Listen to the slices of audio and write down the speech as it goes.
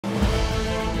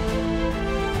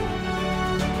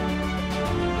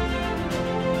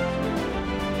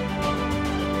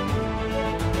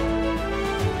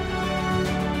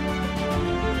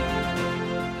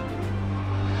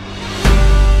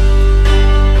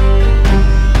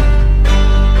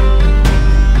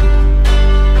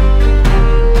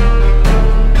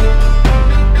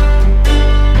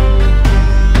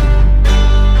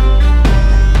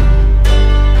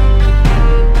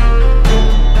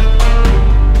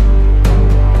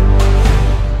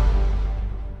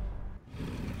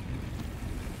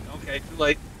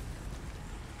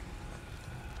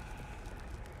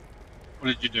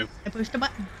pushed a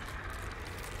button.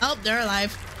 Oh, they're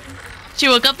alive. She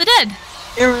woke up the dead.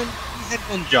 Aaron, you had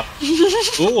one job.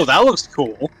 Oh, that looks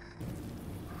cool.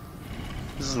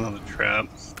 This is another trap.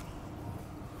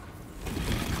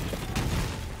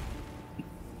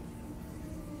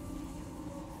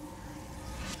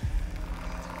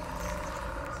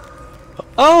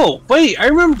 Oh, wait, I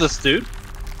remember this dude.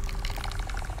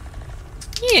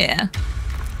 Yeah.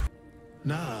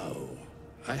 Now,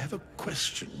 I have a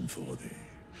question for thee.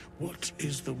 What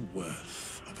is the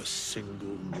worth of a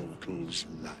single mortal's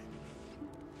life?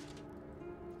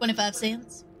 25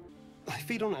 cents. I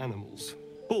feed on animals.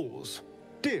 Boars.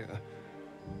 Deer.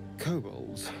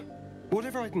 Kobolds.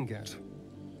 Whatever I can get.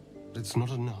 But it's not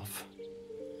enough.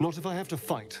 Not if I have to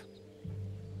fight.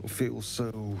 I feel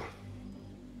so...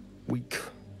 weak.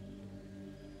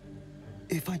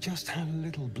 If I just had a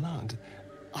little blood,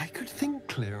 I could think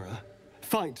clearer.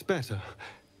 Fight better.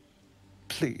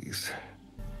 Please.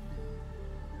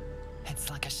 It's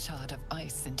like a shard of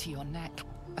ice into your neck.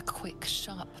 A quick,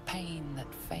 sharp pain that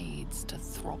fades to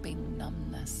throbbing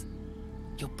numbness.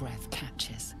 Your breath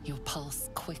catches. Your pulse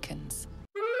quickens.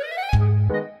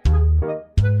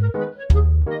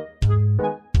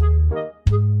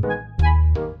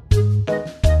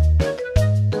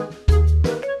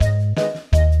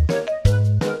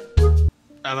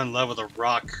 I'm in love with a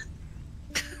rock.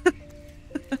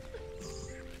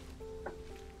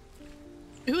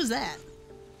 Who was that?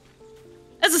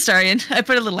 That's Astarion. I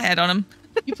put a little hat on him.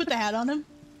 You put the hat on him?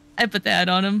 I put the hat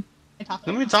on him.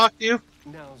 Let me talk to you.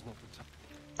 Now's not the time.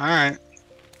 Alright.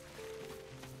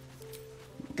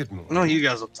 Good morning. No, you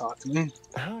guys will talk to me.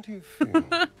 How do you feel?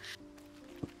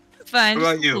 Fine.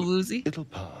 What about just a you? little woozy. It'll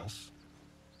pass.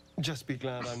 Just be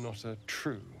glad I'm not a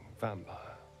true vampire.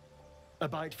 A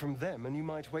bite from them and you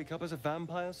might wake up as a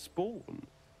vampire spawn.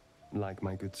 Like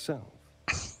my good self.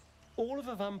 All of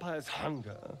a vampire's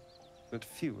hunger, but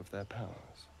few of their powers.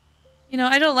 You know,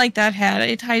 I don't like that hat.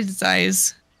 It hides its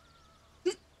eyes. Is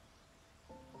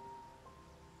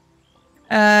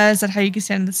that how you can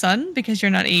stand in the sun? Because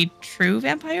you're not a true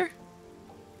vampire?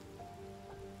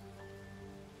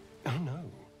 Oh no.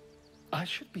 I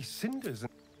should be cinders.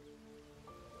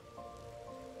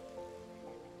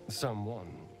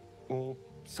 Someone, or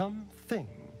something,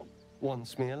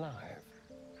 wants me alive.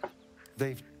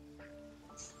 They've...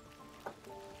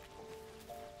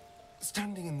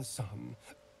 Standing in the sun,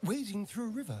 wading through a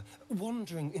river,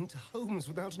 wandering into homes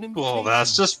without an invitation. Well,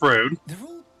 that's just rude. They're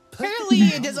all Apparently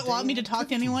it doesn't want me to talk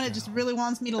to anyone, it just really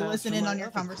wants me to listen in on your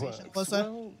other conversation, quirks, Alyssa.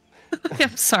 well,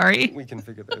 I'm sorry. we can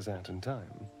figure those out in time.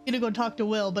 I'm gonna go talk to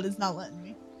Will, but it's not letting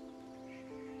me.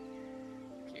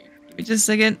 Give me just a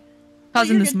second.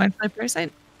 Pausing you're this good. mind play for a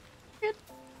second. Good.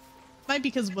 Might be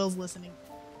because Will's listening.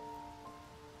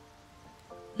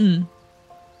 Hmm.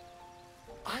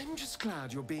 I'm just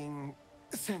glad you're being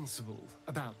sensible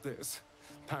about this.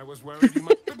 I was worried you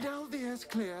might, but now the air's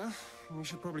clear. We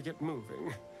should probably get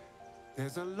moving.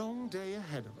 There's a long day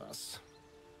ahead of us.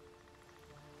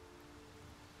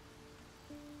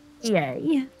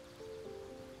 Yay.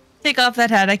 Take off that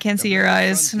hat. I can't see your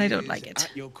eyes, and I don't like it.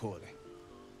 At your calling.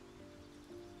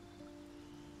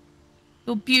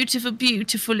 Your beautiful,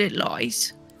 beautiful little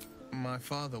eyes. My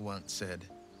father once said,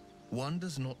 one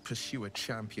does not pursue a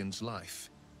champion's life.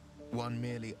 One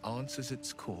merely answers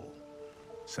its call.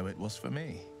 So it was for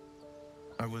me.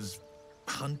 I was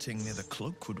hunting near the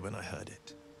Cloakwood when I heard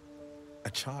it. A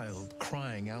child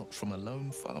crying out from a lone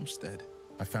farmstead.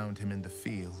 I found him in the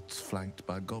fields, flanked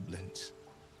by goblins.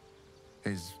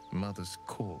 His mother's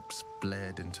corpse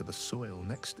bled into the soil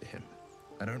next to him.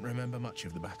 I don't remember much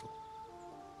of the battle,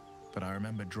 but I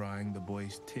remember drying the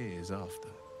boy's tears after.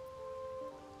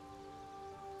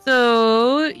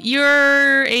 So,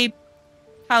 you're a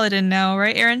paladin now,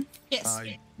 right, Aaron? Yes.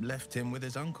 I left him with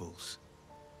his uncles.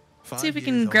 Let's see if we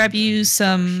can grab you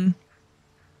some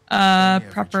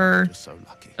proper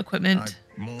equipment.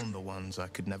 I mourn the ones I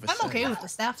could never I'm okay save, with the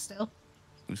staff still.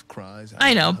 whose cries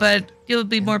I know, never but heard. it'll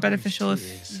be more In those beneficial if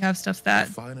tears, you have stuff I that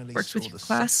finally works with saw your the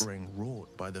class. suffering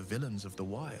wrought by the villains of the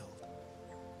wild.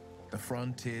 The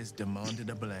frontiers demanded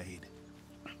a blade.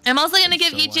 I'm also going to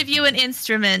give So each I of you an can-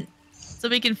 instrument so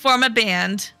we can form a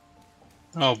band.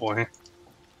 Oh boy.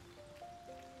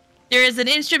 There is an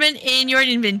instrument in your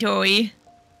inventory.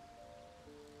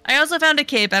 I also found a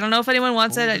cape. I don't know if anyone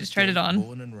wants it. I just tried it on.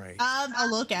 Born and raised, I'll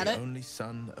look at the it. only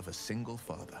son of a single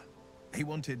father. He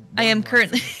wanted. I am one life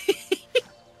currently... for me.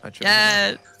 I chose Yeah.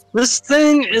 another. This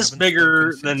thing I is haven't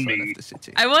bigger spoken since than I me. left the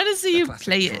city. I want to see A you classic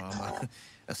play it. drama.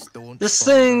 A staunch This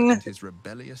father thing and his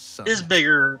rebellious son. Is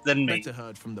bigger than me. Better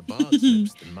heard from the bard's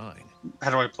lips than mine.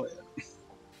 How do I play it?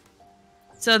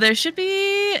 So there should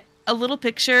be a little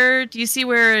picture. Do you see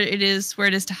where it is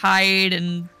to hide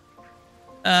and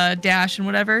dash and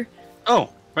whatever? Oh,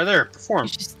 right there. Perform.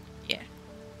 It's just, yeah.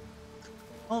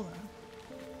 Hold on.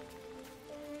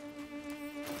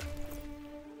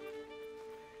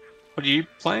 What are you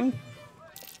playing?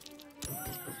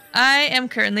 I am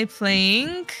currently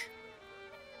playing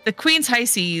the Queen's High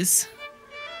Seas.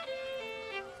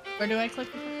 Where do I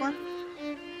click to perform?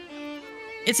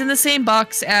 It's in the same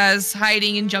box as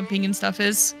hiding and jumping and stuff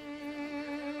is.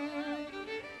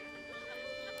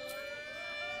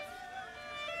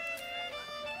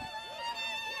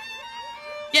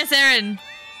 Yes, Aaron.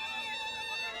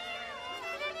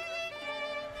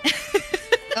 I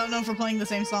don't know if we're playing the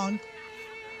same song.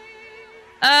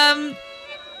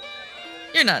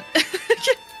 You're not.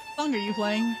 What song are you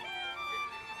playing?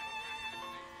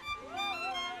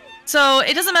 So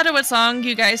it doesn't matter what song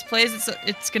you guys play,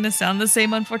 it's gonna sound the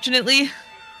same, unfortunately.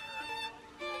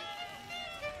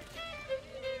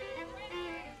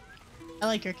 I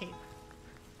like your cape.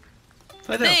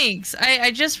 Thanks.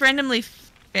 I just randomly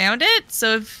found it,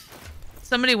 so if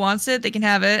somebody wants it, they can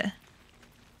have it.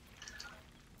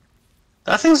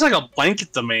 That thing's like a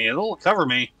blanket to me. It'll cover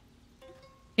me.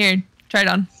 Here, try it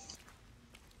on.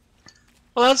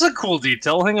 Well, that's a cool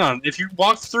detail. Hang on. If you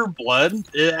walk through blood,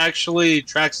 it actually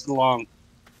tracks it along.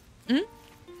 Mm-hmm.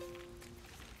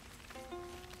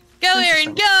 Go,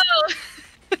 Aaron, go!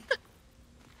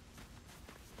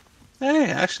 Hey,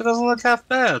 actually doesn't look half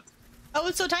bad. Oh,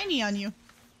 it's so tiny on you.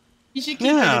 You should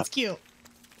keep it. It's cute.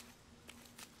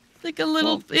 Like a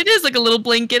little. It is like a little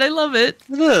blanket. I love it.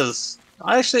 It is.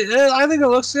 I think it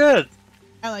looks good.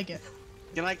 I like it.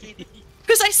 Can I keep it?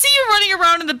 Because I see you running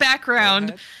around in the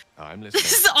background. I'm listening.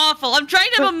 This is awful. I'm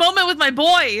trying to have a moment with my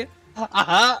boy.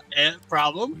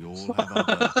 Problem. We all have our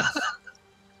purpose,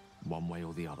 one way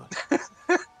or the other.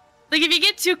 Like if you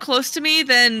get too close to me,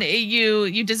 then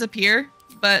you disappear.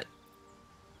 But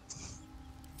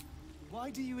Why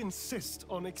do you insist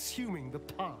on exhuming the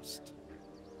past?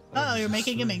 Oh, you're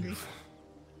making him angry.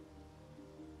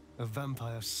 A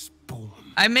vampire spawn.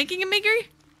 I'm making him angry.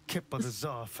 Kept by the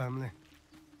Tsar family.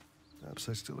 Perhaps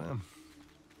I still am.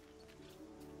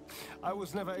 I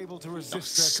was never able to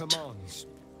resist their commands.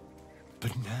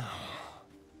 But now,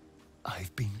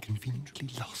 I've been conveniently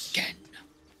lost. Again.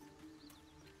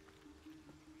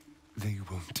 They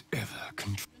won't ever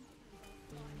control.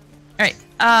 Alright,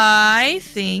 I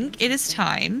think it is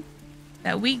time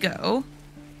that we go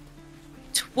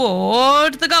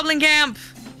toward the goblin camp.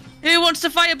 Who wants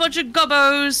to fight a bunch of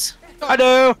gobbos? I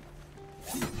do.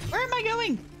 Where am I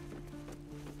going?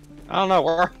 I don't know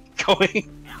where I'm going.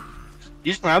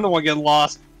 Usually I'm the one getting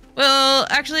lost. Well,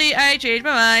 actually, I changed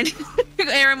my mind.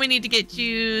 Aaron, we need to get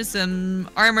you some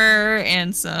armor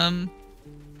and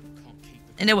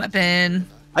a weapon.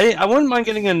 I wouldn't mind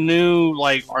getting a new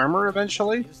like armor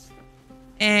eventually,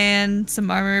 And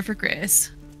some armor for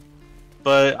Chris.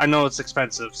 but I know it's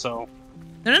expensive, so.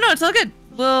 No, it's all good.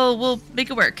 We'll make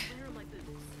it work.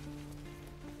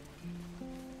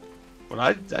 Did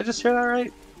I just hear that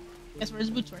right? Guess where his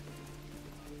boots were.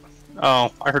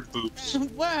 Oh, I heard boobs.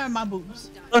 Where are my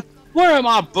boobs? Where are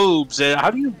my boobs at?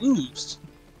 How do you boobs?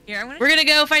 We're gonna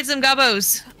go fight some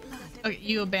gobbos. Okay,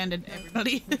 you abandoned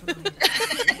everybody.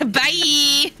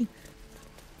 Bye!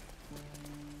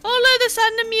 Follow the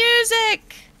sound of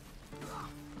music!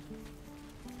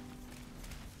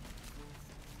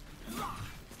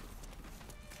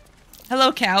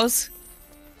 Hello, cows.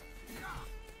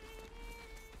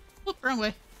 Oop, wrong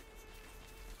way.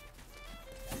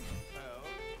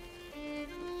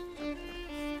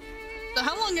 So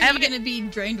how long are you gonna be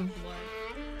drained of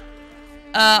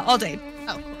blood? All day.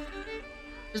 Oh, cool.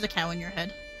 There's a cow in your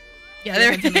head. Yeah, Your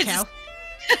there head's in the is. cow.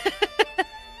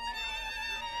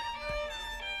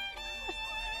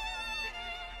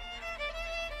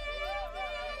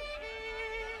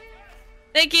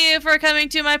 Thank you for coming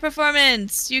to my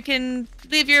performance. You can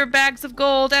leave your bags of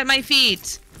gold at my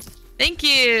feet. Thank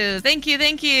you. Thank you.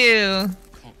 Thank you.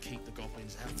 Can't keep the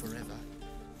goblins out forever.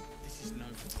 This is no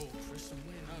fortress and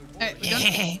we're no Alright, we're done.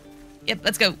 Yeah. Yep,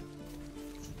 let's go.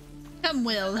 Come,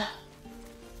 Will.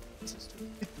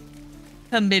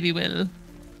 Come, baby Will.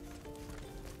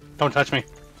 Don't touch me.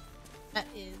 That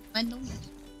is my nose.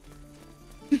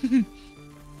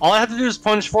 All I have to do is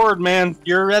punch forward, man.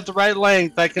 You're at the right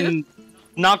length. I can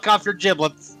knock off your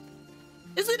giblets.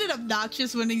 Isn't it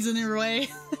obnoxious when he's in your way?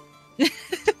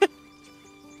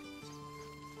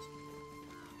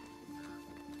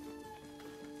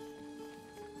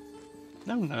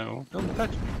 No, don't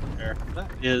touch me there.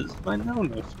 That is my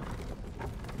no-no.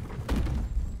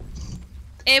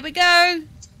 Here we go.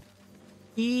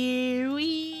 Here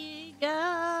we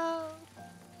go.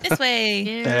 This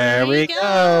way. There we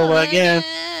go again.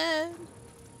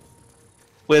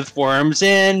 With worms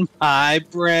in my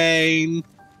brain.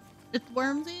 With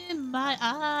worms in my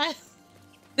eye.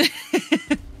 See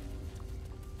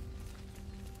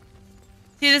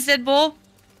this dead bull?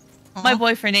 My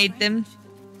boyfriend ate them.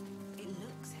 It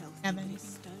looks healthy. Have any? He's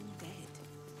stone dead.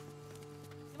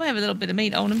 They might have a little bit of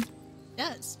meat on them.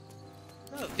 Yes.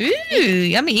 Ooh,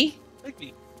 yummy.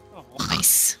 Piggy. Oh,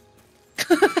 Nice.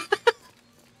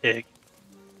 pig.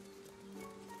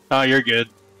 Oh, you're good.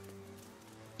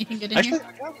 You can get in Actually,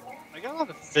 here. I got a lot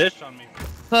of fish on me.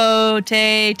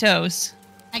 Potatoes.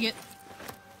 I get.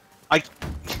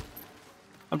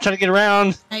 I'm trying to get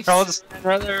around. Nice. I'll just stand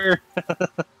right there.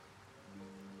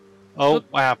 Oh, Oop.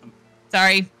 what happened?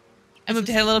 Sorry. I moved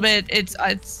ahead a little bit. It's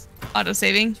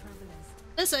auto-saving.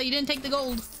 Alissa, you didn't take the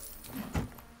gold.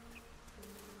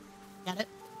 Got it.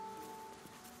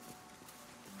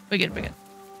 We're good, we're good.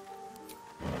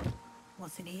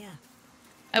 What's in here?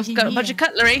 I've got a bunch of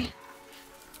cutlery.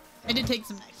 I did take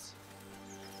some knives.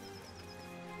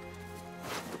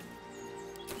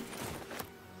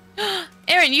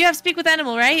 Aaron, you have speak with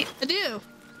animal, right? I do.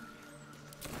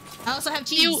 I also have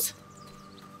cheese.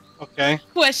 Okay.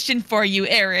 Question for you,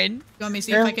 Aaron. You want me to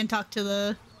see if I can talk to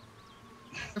the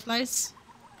butterflies?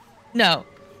 No.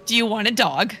 Do you want a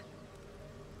dog?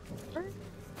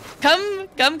 Come.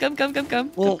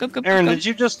 Well, come. Aaron,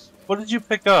 what did you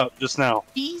pick up just now?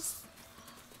 Cheese?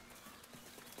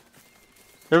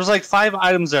 There was like 5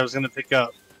 items I was gonna pick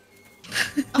up.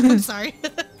 Oh, I'm sorry.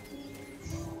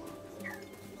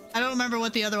 I don't remember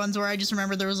what the other ones were. I just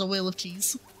remember there was a wheel of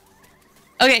cheese.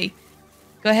 Okay.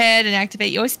 Go ahead and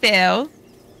activate your spell.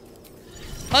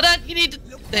 Hold on, you need to...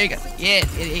 There you go. Yeah.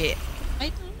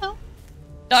 I don't know.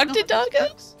 Dog to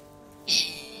doggo?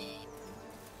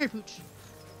 Here, Pooch.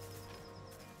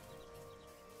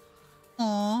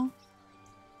 Aww.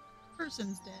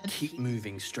 Person's dead. Keep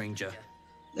moving, stranger.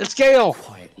 It's Gale!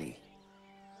 Quietly.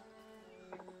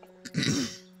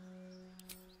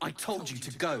 I told you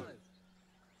to go.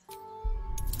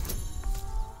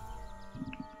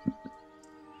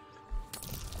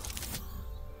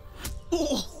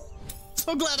 Oh,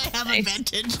 so glad I have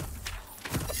advantage.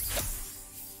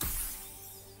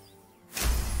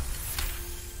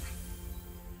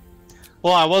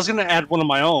 Well, I was gonna add one of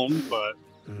my own, but...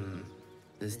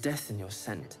 There's death in your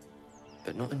scent,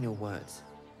 but not in your words.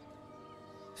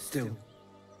 Still,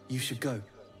 you should go.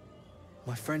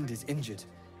 My friend is injured.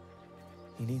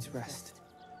 He needs rest.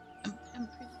 I'm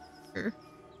pretty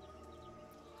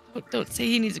sure. Don't say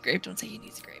he needs a grave. Don't say he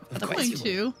needs a grave. I'm Otherwise going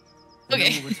you will. to. And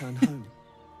Okay. then we'll return home.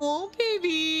 Oh,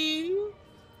 baby.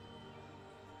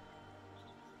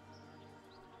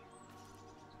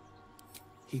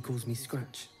 He calls me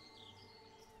Scratch.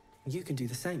 You can do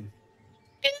the same.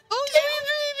 Oh,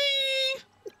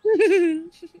 baby.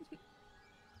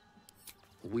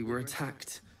 We were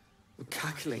attacked.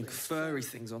 Cackling, furry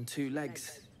things on 2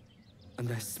 legs. And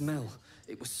their smell,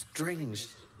 it was strange,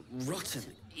 rotten,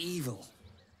 evil.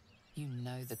 You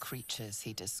know the creatures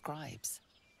he describes.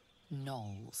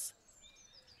 Gnolls.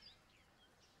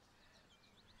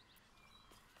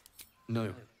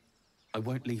 No, I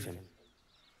won't leave him.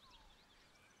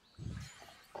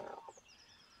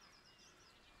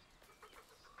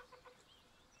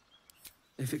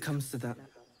 If it comes to that,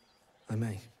 I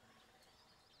may.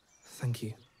 Thank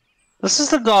you. This is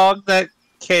the dog that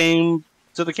came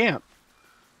to the camp.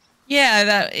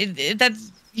 Yeah,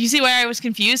 that's... You see why I was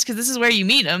confused? Because this is where you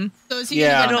meet him. So is he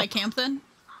Yeah. gonna go to my camp then?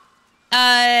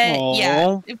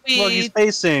 Yeah. If we... Look, he's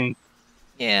pacing.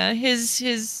 Yeah,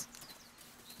 his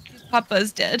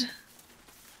papa's dead.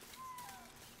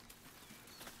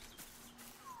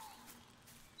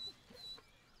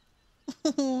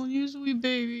 Oh, you sweet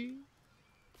baby.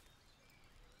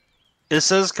 It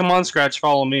says, come on, Scratch,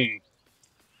 follow me.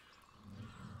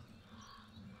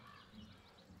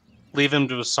 Leave him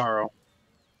to his sorrow.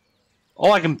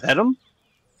 Oh, I can pet him?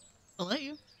 I'll let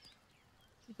you.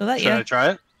 I'll let Should I you. try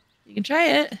it? You can try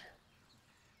it.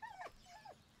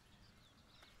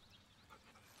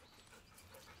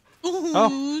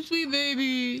 Oh, sweet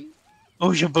baby.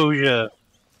 Booja booja.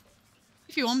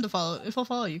 If you want him to follow, if I'll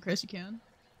follow you, Chris, you can.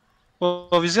 Well,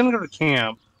 if he's gonna go to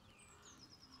camp...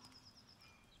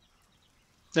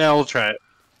 Yeah, we'll try it.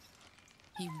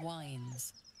 He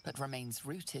whines, but remains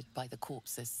rooted by the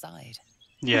corpse's side.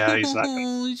 Yeah, he's not gonna...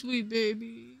 Oh, sweet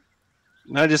baby.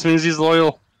 That just means he's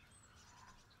loyal.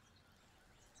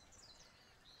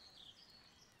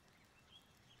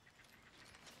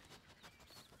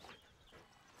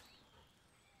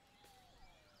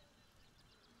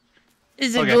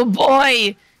 He's a Okay. good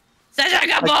boy. Such a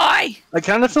good boy. I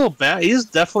kind of feel bad. He's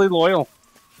definitely loyal.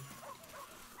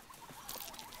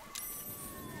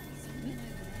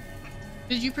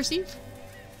 Did you perceive?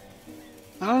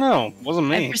 I don't know. Wasn't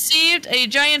I me. perceived a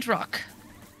giant rock.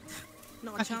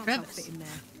 Not a Fucking chance I'll crevice. fit in there.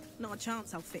 Not a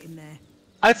chance I'll fit in there.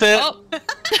 I fit. Oh,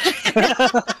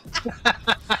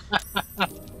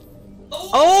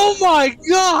 Oh my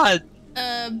god!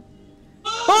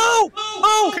 Oh,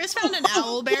 Oh! Chris found an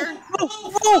owl bear.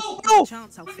 Oh! Not Oh! a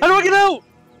chance I'll fit How do I in get there. out?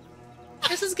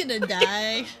 Chris is gonna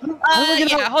die.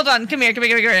 yeah. Hold on. Come here. Come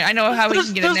here. Come here. I know how we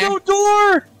can get in There's there. no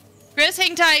door! Chris,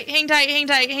 hang tight. Hang tight. Hang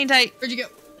tight. Hang tight. Where'd you go?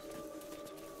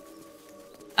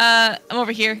 I'm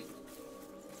over here.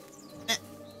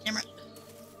 Camera.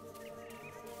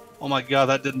 Oh my god,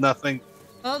 that did nothing.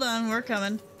 Hold on, we're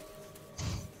coming.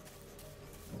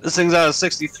 This thing's out of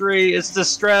 63. It's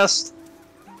distressed.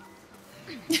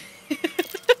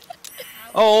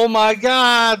 Oh my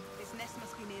god! This nest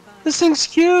must be nearby. This thing's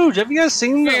huge. Have you guys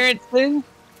seen Weird. that thing?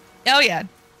 Oh yeah.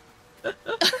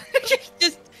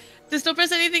 just don't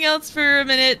press anything else for a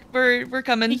minute. We're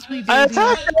coming. I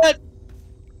attacked it!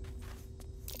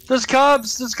 There's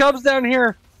cubs! There's cubs down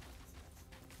here!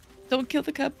 Don't kill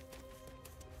the cub.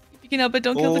 If you can help it,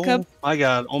 don't kill the cub. Oh my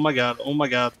god, oh my god, oh my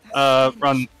god.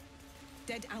 Run.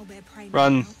 Dead owlbear prey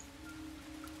Run. now.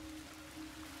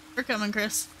 We're coming,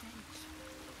 Chris.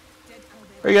 Dead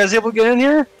owlbear Are you guys able to get in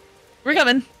here? We're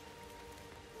coming.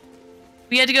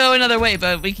 We had to go another way,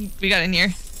 but we got in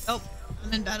here. Oh,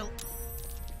 I'm in battle.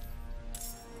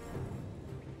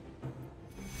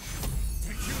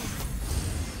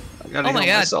 I gotta Oh my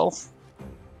heal god. myself.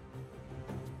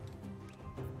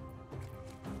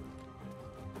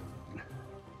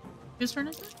 Whose turn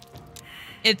is it?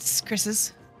 It's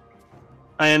Chris's.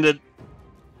 I ended.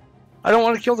 I don't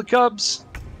want to kill the cubs.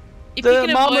 If you The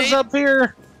can mama's avoid, up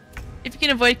here. if you can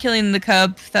avoid killing the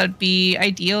cub, that would be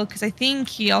ideal. Because I think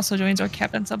he also joins our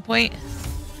camp at some point.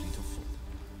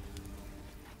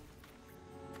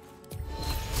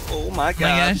 Oh my Oh god.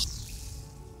 my gosh.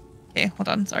 Okay, hold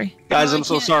on. Sorry. Guys, No, I I'm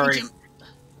so can't- sorry. I can't-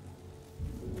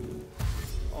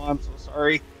 Oh, I'm so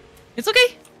sorry. It's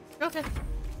okay. Okay.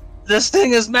 This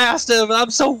thing is massive.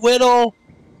 I'm so whittle.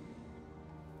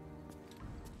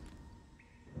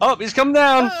 Oh, he's coming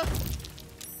down.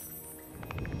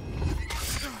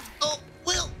 Oh,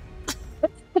 Will.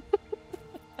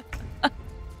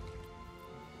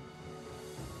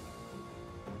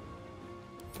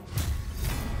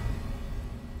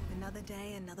 Another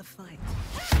day, another fight.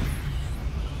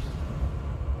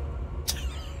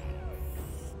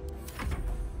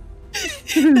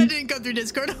 That didn't go through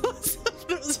Discord.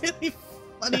 It was really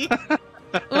funny.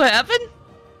 What happened?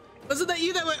 Wasn't that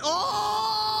you that went,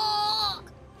 oh?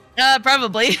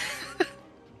 Probably.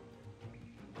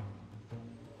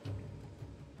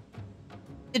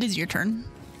 It is your turn.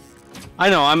 I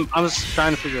know. I was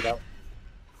trying to figure it out.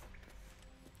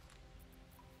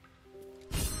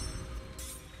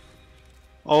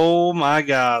 Oh my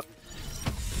god.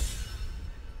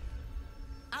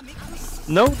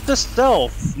 Note the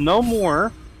stealth. No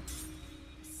more.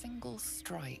 Single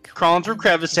strike. Crawling through will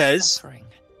end his crevices. suffering.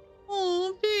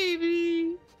 Oh,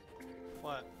 baby.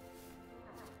 What?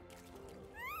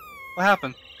 What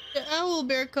happened? The owl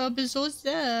bear cub is so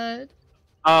sad.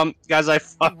 Guys, I You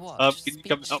fucked watch up. Can you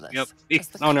come help me up, speechless please?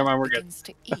 as the Oh, never cub mind. We're good. begins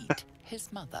to eat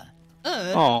his mother.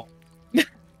 Oh.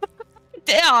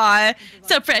 Aw,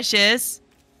 so precious.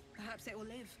 Perhaps it will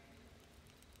live.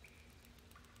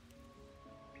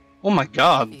 Oh my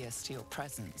god. Oblivious to your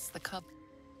presence, the cub.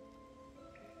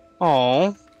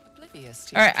 Oh. Oblivious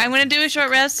to your Alright, I'm gonna do a presence, short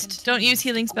the cub rest. Don't use continues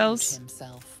healing to gorge spells.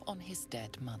 himself on his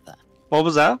dead mother. What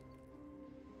was that?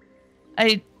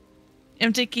 I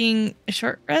am taking a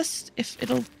short rest, if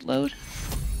it'll load.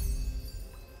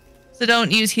 So don't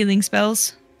use healing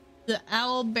spells. The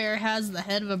owl bear has the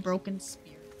head of a broken spear.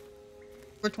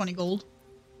 For 20 gold.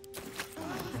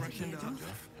 Freshened up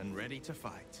and ready to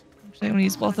fight. So I'm gonna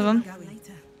use both of them. Go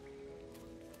later.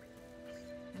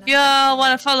 If y'all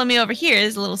want to follow me over here,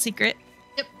 there's a little secret.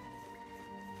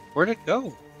 Where'd it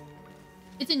go?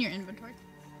 It's in your inventory.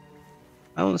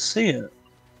 I don't see it.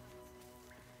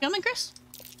 Coming, Chris?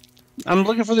 I'm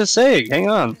looking for this egg. Hang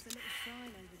on. There's a little shrine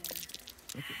over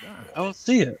there. Look at that. I don't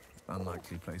see it.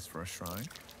 Unlikely place for a shrine.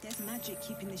 There's magic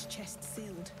keeping this chest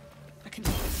sealed. I can.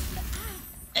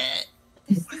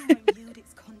 This thing won't yield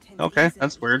its contents Okay, easily.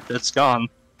 that's weird. It's gone.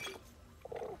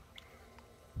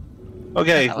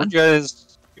 Okay, That where'd one. you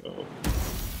guys go?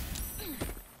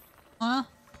 Huh?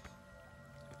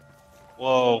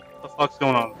 Whoa, what the fuck's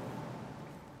going on?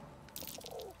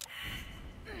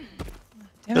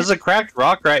 Damn There's it. a cracked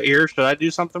rock right here. Should I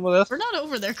do something with this? We're not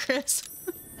over there, Chris.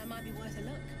 That might be worth a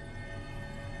look.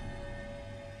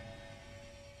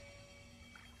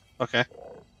 Okay.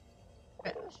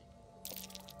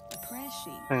 A prayer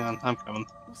sheet. Hang on, I'm coming.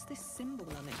 What's this symbol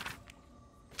on it?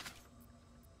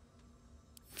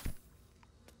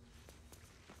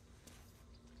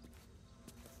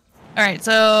 All right,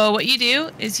 so what you do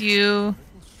is you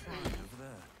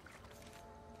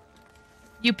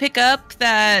pick up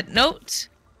that note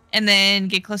and then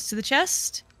get close to the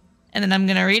chest, and then I'm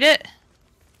gonna read it.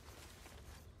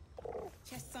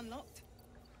 Chest's unlocked.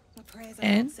 My prayers are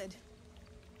And? answered.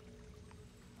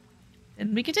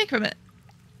 And we can take from it.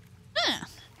 Huh.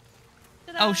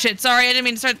 Oh shit, sorry, I didn't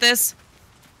mean to start this.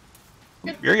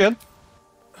 You're good.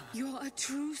 You're a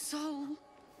true soul.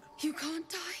 You can't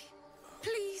die.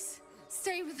 Please,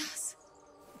 stay with us.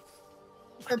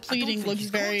 Her pleading looks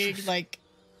very, like,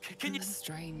 A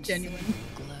strange genuine.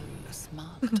 glows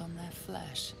marked on their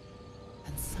flesh,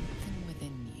 and something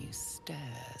within you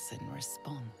stirs in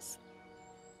response.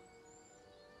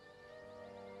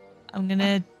 I'm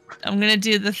gonna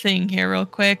do the thing here real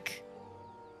quick.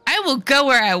 I will go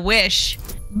where I wish,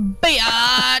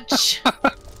 bitch.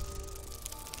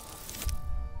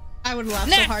 I would laugh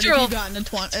so hard if Natural. you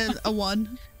gotten a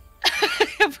 1.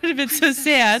 It would have been so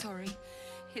sad. Sorry,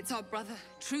 it's our brother,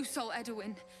 True Soul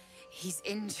Edwin. He's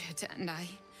injured, and I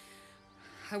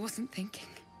wasn't thinking.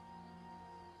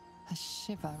 A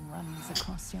shiver runs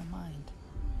across your mind.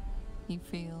 You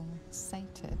feel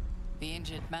sated. The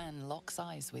injured man locks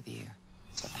eyes with you.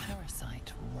 The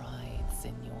parasite writhes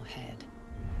in your head.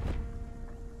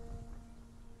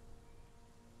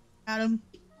 Adam.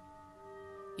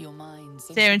 Your mind's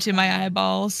Stare into my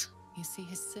eyeballs. You see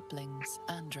his siblings,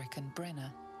 Andric and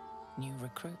Brenna, new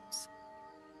recruits.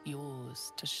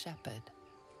 Yours to shepherd.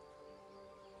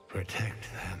 Protect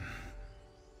them.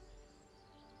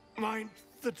 Mine,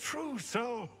 the true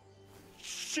soul.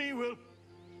 She will.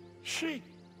 She.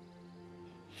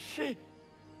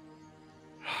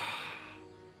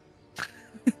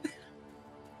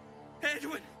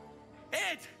 Edwin!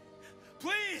 Ed!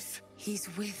 Please! He's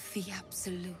with the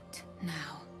Absolute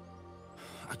now.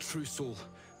 A true soul.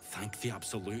 Thank the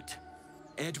Absolute.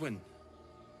 Edwin,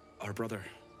 our brother,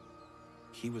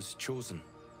 he was chosen.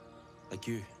 Like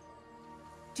you.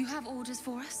 Do you have orders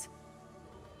for us?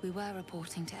 We were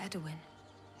reporting to Edwin.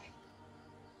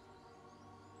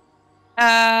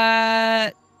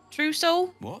 True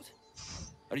soul? What?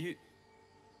 Are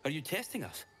you testing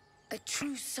us? A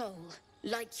true soul,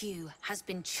 like you, has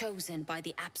been chosen by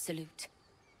the Absolute.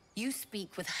 You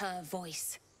speak with her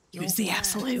voice. Your Who's the words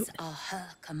Absolute? are her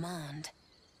command.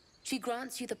 She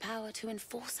grants you the power to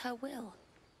enforce her will.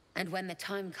 And when the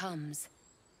time comes,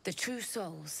 the true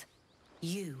souls,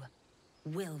 you,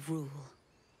 will rule.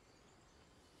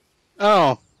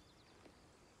 Oh.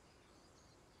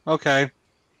 Okay.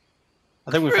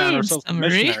 I think we found Crude ourselves a summary.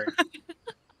 missionary.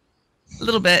 A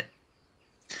little bit.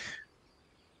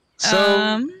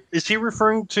 So, is he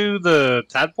referring to the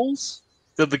tadpoles?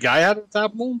 Did the guy have a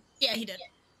tadpole? Yeah, he did.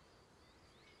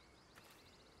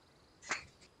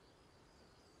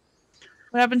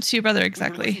 What happened to your brother We were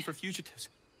exactly? looking for fugitives.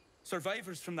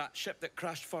 Survivors from that ship that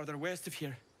crashed farther west of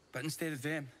here. But instead of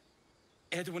them,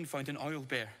 Edwin found an oil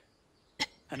bear.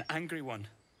 An angry one.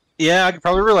 Yeah, I could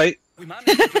probably relate. We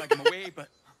managed to drag him away, but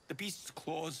the beast's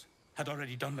claws had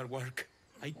already done their work.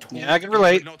 I told Yeah, I can Edwin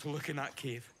relate. not to look in that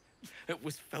cave. It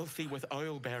was filthy with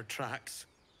oil bear tracks.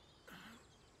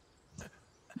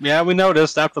 Yeah, we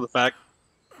noticed after the fact.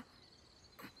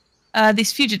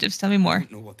 These fugitives, tell me I more.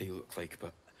 don't know what they look like,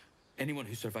 but anyone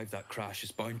who survived that crash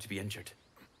is bound to be injured.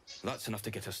 That's enough to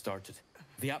get us started.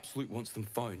 The Absolute wants them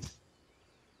found.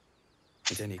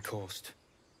 At any cost.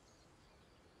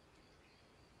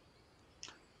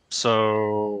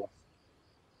 So,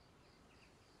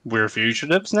 we're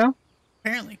fugitives now?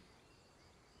 Apparently.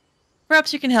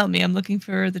 Perhaps you can help me. I'm looking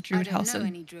for the I druid don't know Halsin.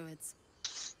 any druids.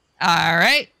 All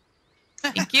right.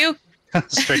 Thank you.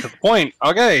 Straight to the point.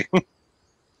 Okay. Do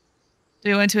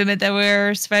we want to admit that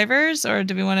we're survivors, or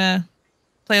do we want to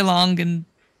play along and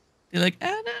be like, ah,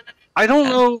 no, no. I don't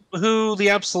know who the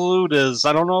Absolute is.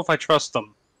 I don't know if I trust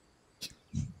them.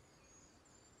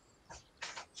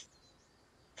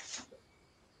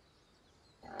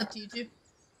 Up to you two.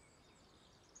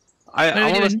 What are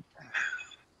we doing?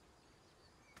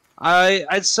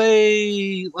 I'd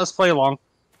say let's play along.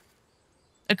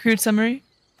 A crude summary?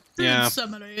 Yeah.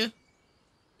 Summary.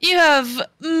 You have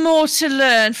more to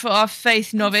learn for our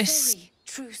faith I'm novice. sorry,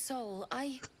 true soul.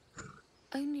 I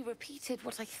only repeated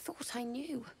what I thought I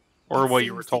knew. Or It what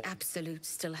you were seems told. The Absolute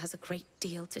still has a great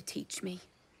deal to teach me.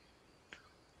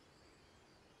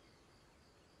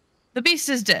 The beast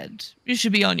is dead. You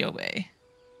should be on your way.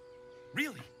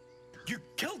 Really? You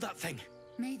killed that thing?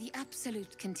 May the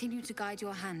Absolute continue to guide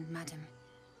your hand, madam.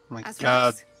 Oh my As for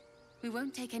God. us, we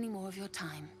won't take any more of your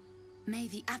time. May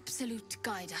the Absolute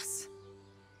guide us.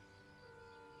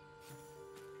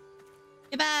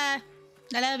 Goodbye.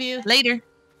 I love you. Later.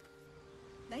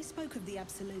 They spoke of the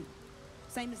Absolute.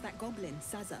 Same as that goblin,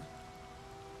 Saza.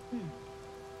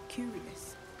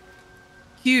 Curious.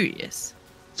 Curious.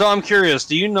 So I'm curious,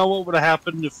 do you know what would have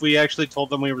happened if we actually told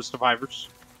them we were survivors?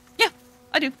 Yeah,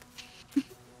 I do.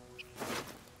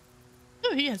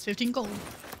 Oh, he has 15 gold.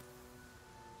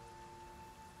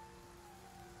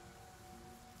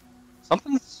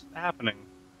 Something's happening.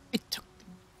 It took.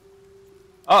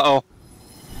 Uh-oh.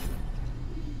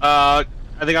 I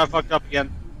think I fucked up again.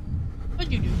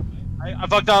 What'd you do? I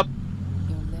fucked up.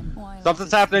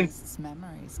 Something's happening. Its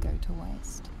memories go to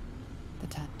waste. The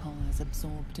tadpole has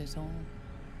absorbed it all.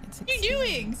 Its What are you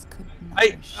doing?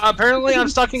 Apparently I'm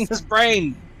stuck in his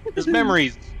brain. His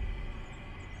memories.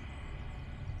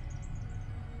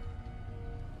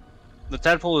 The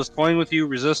tadpole is toying with you.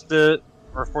 Resist it,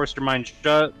 or force your mind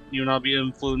shut. You will not be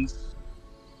influenced.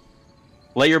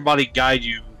 Let your body guide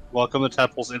you. Welcome the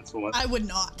tadpole's influence. I would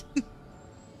not.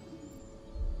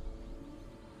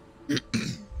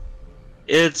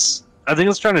 I think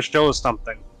it's trying to show us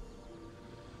something.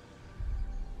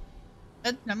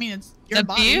 I mean, it's your Up to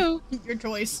body. you. Your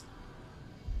choice.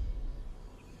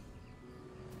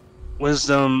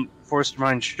 Wisdom, force your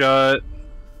mind shut.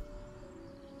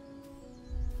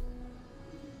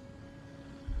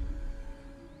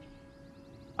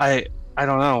 I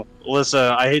don't know.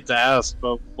 Alissa, I hate to ask,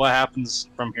 but what happens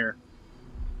from here?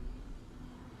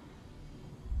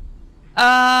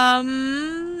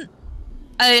 I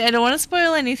don't want to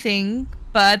spoil anything,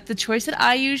 but the choice that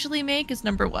I usually make is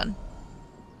number 1.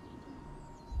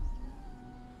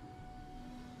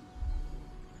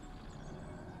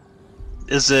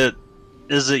 Is it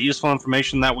useful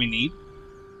information that we need?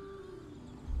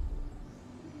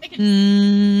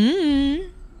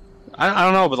 I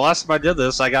don't know, but the last time I did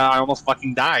this, I almost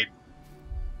fucking died.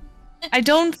 I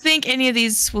don't think any of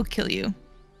these will kill you.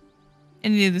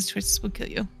 Any of these choices will kill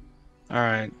you.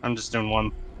 Alright, I'm just doing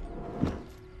one.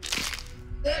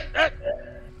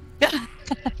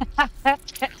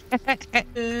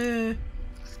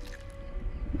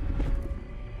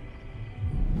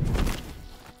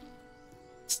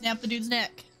 Snap the dude's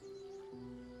neck.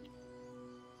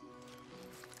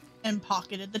 And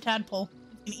pocketed the tadpole.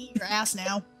 It's gonna eat your ass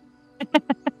now.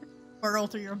 Burrow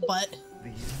through your butt.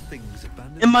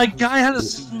 And my guy had a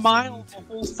smile the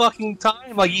whole fucking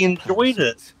time, like he enjoyed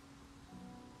it.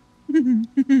 I'm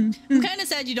kind of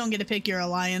sad you don't get to pick your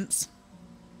alliance.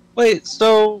 Wait,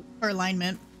 so... Or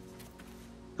alignment.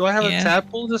 Do I have a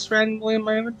tadpole just randomly in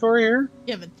my inventory here?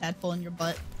 You have a tadpole in your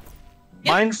butt.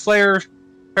 Mind Flare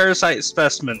Parasite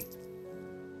Specimen.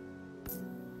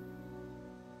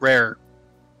 Rare.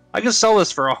 I can sell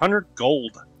this for 100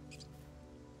 gold.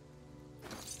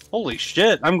 Holy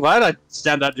shit, I'm glad I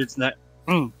stabbed that dude's neck.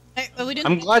 Hey, we didn't...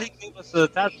 I'm glad he gave us a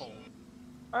tadpole.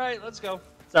 Alright, let's go.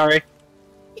 Sorry.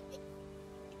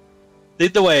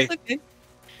 Lead the way. Okay.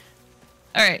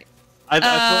 Alright. I feel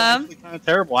actually kind of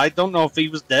terrible. I don't know if he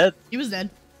was dead. He was dead.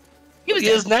 He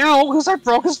is now because I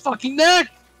broke his fucking neck.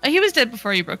 He was dead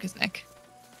before you broke his neck.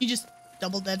 You just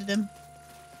double deaded him.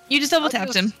 You just double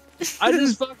tapped him. I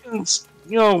just fucking,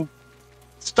 you know,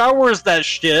 Star Wars that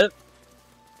shit.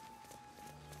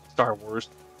 Star Wars.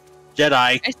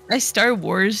 Jedi. I Star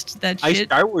Wars'd that shit. I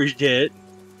Star Wars it.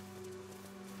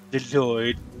 The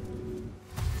Lord.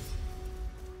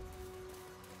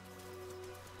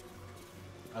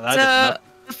 So,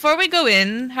 before we go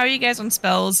in, how are you guys on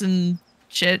spells and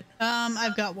shit?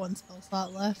 I've got one spell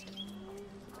slot left.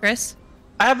 Chris?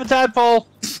 I have a tadpole.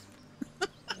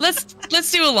 Let's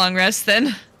do a long rest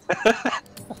then.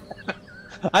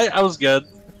 I was good.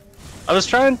 I was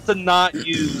trying to not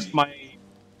use my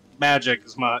magic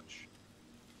as much.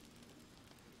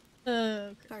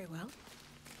 Very well.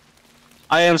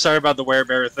 I am sorry about the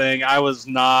werebear thing. I was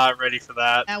not ready for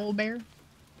that. Owlbear?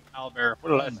 Owlbear. What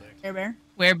did I say? Werebear?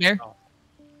 Werebear. Oh.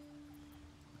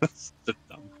 That's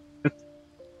dumb.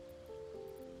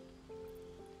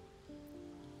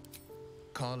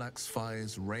 Karlach's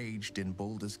fires raged in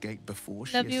Baldur's Gate before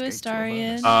she W. escaped to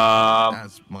Astarion. Avernus,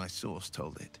 as my source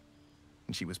told it.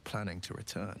 And she was planning to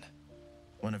return.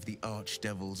 One of the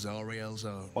archdevil Zariel's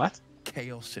own. What?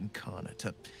 Chaos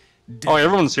incarnate. Oh,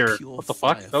 everyone's here. Pure What the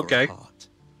fuck? fire for a Okay. heart.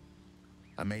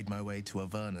 I made my way to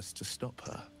Avernus to stop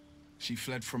her. She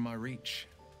fled from my reach.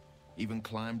 Even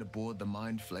climbed aboard the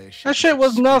Mind Flayer ship. That shit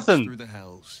was nothing. Through the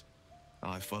hells.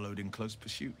 I followed in close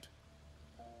pursuit.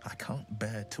 I can't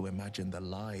bear to imagine the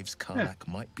lives Karlach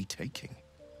might be taking.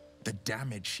 The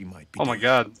damage she might be Oh my doing.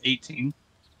 god, 18.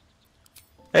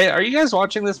 Hey, are you guys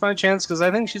watching this by chance? Because I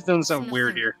think she's doing something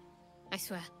weird here. I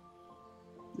swear.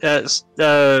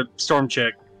 Storm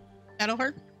chick.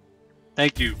 Shadowheart?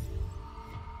 Thank you.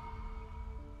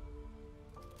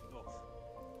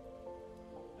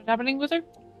 What's happening with her?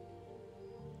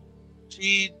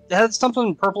 She had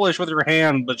something purplish with her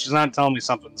hand, but she's not telling me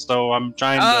something, so I'm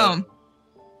trying to...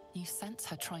 You sense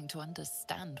her trying to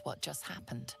understand what just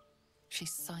happened. She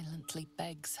silently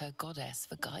begs her goddess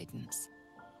for guidance.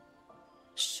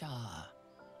 Shah.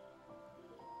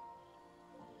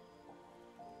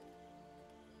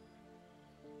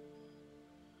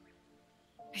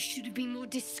 I should have been more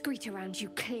discreet around you,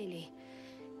 clearly.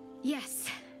 Yes,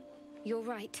 you're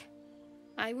right.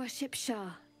 I worship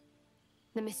Shah,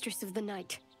 the mistress of the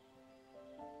night.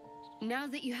 Now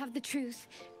that you have the truth,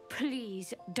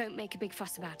 please don't make a big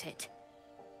fuss about it.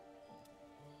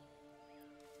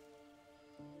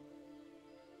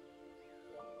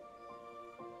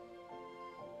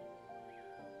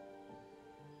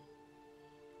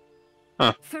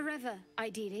 Huh. Forever,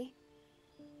 ideally.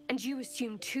 And you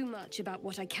assume too much about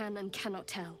what I can and cannot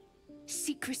tell.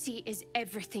 Secrecy is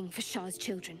everything for Shah's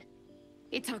children.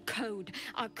 It's our code,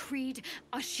 our creed,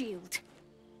 our shield.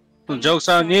 The joke's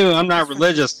on you, I'm not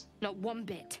religious. Not one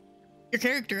bit. Your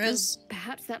character is.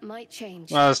 Perhaps that might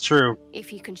change. Well, that's true.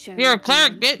 If you can show You're a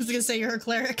cleric, bitch. I was gonna say you're a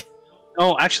cleric.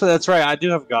 Oh, actually, that's right. I do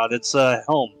have God. It's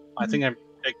Helm. I think I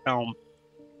picked Helm.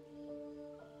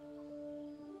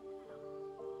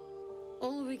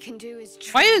 All we can do is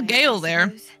try. Why is Gale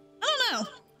there? I don't know.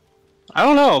 I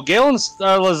don't know. Gale and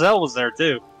Lizelle was there,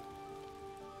 too.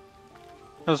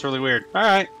 That was really weird.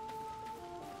 Alright.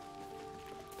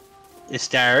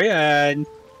 Istarion,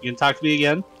 you can talk to me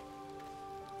again?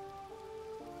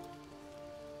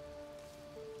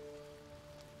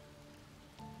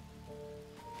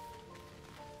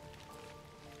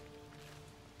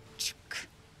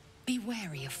 Be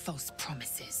wary of false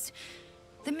promises.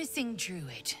 The missing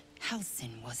druid,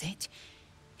 Halsin, was it?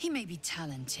 He may be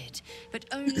talented, but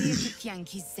only a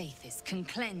Githyanki's Zathis can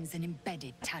cleanse an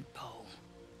embedded tadpole.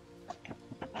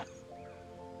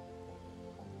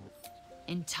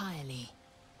 Entirely.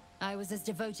 I was as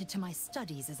devoted to my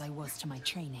studies as I was to my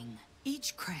training.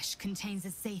 Each creche contains a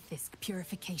Zathis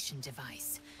purification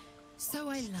device. So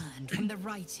I learned from the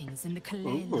writings in the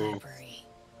Kalei library.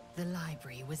 The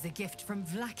library was a gift from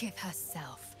Vlaakith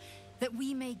herself, that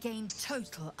we may gain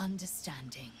total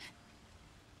understanding.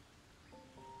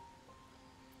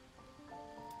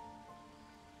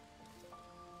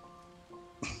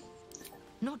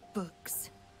 Not books,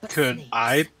 but Could slates.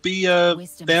 I be a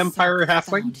vampire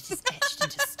halfling?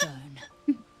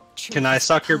 Can I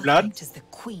suck your blood?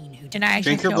 Can I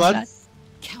drink your blood?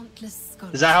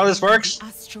 Is that how this works?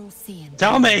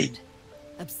 Tell me!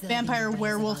 Vampire,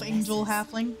 werewolf, angel,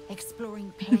 halfling.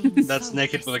 Exploring That's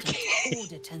naked with a key.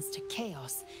 order turns to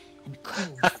chaos and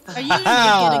cold. Are you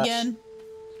naked again?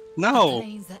 No.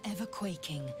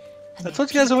 That's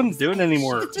what you guys don't do it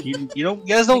anymore. You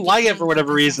guys don't like it for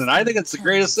whatever reason. I think it's the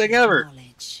greatest thing ever.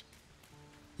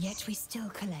 Yet we still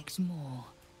collect more.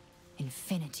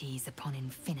 Infinities upon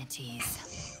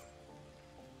infinities.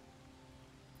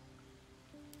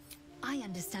 I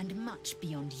understand much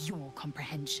beyond your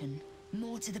comprehension.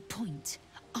 More to the point,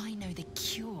 I know the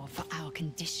cure for our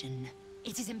condition.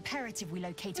 It is imperative we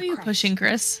locate Who are you pushing,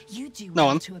 Chris? You do No well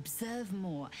one. to observe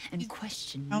more and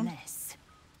question less.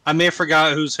 I may have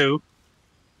forgot who's who.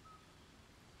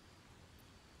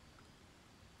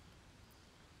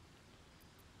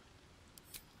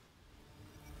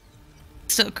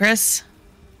 Still, Chris.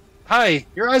 Hi,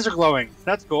 your eyes are glowing.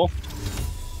 That's cool.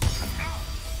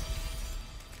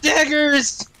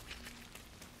 Daggers!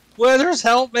 Withers,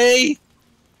 help me!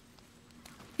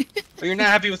 Oh, you're not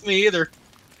happy with me either.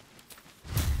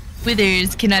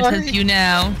 Withers cannot Sorry. help you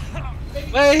now.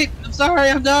 Wait, I'm sorry,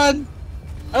 I'm done.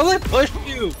 I only pushed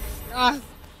you. God.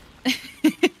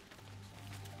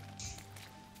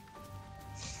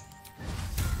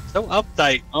 So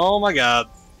uptight. Oh my god.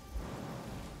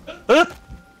 I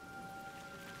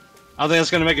don't think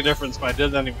it's gonna make a difference, but I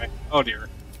did it anyway. Oh dear.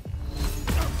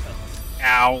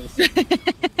 Ow.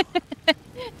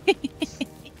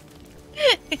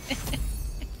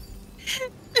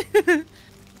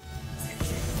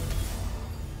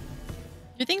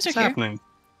 Your things are What's here. happening?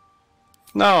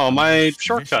 No, my Most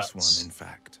shortcuts. vicious one, in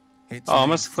fact. It's Oh, I made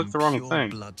must have clicked the from wrong pure thing.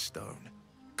 Bloodstone,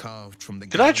 carved from the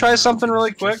Could I try Galen something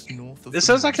really Mountains quick? just north of It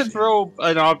says I Valencia. could throw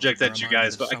an object A at you reminder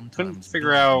guys, that but I couldn't sometimes figure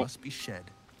blood out. Must be shed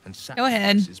and Go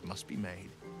ahead. sacrifices must be made.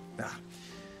 Ah,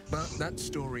 but that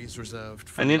story is reserved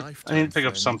for I need to lifetime pick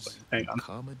up friends something. Hang and on.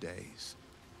 calmer days.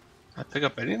 Can I pick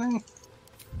up anything?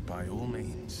 By all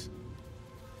means.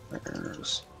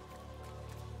 There's...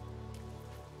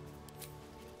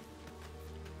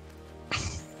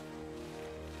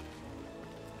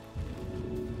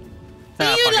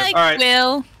 like All right.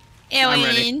 Will. I'm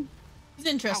ready. Ellen. He's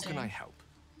interesting. How can I help?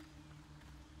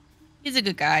 He's a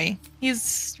good guy.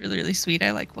 He's really, really sweet.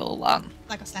 I like Will a lot.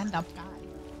 Like a stand-up guy.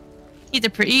 He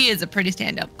is a pretty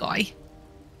stand-up guy.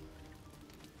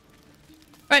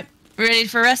 Right, ready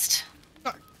for rest?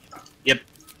 Yep.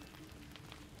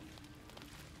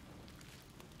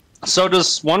 So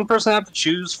does one person have to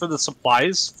choose for the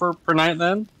supplies per night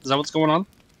then? Is that what's going on?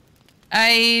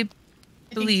 I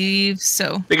believe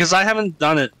so. Because I haven't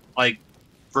done it, like,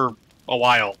 for a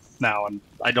while now, and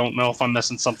I don't know if I'm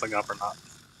messing something up or not.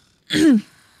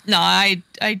 No, I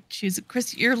choose it.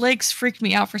 Chris, your legs freak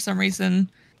me out for some reason.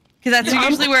 Because that's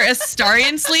usually where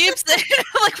Astarion sleeps.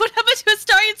 Like, what happened to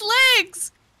Astarion's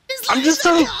legs? I'm just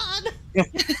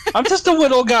a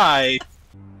little guy.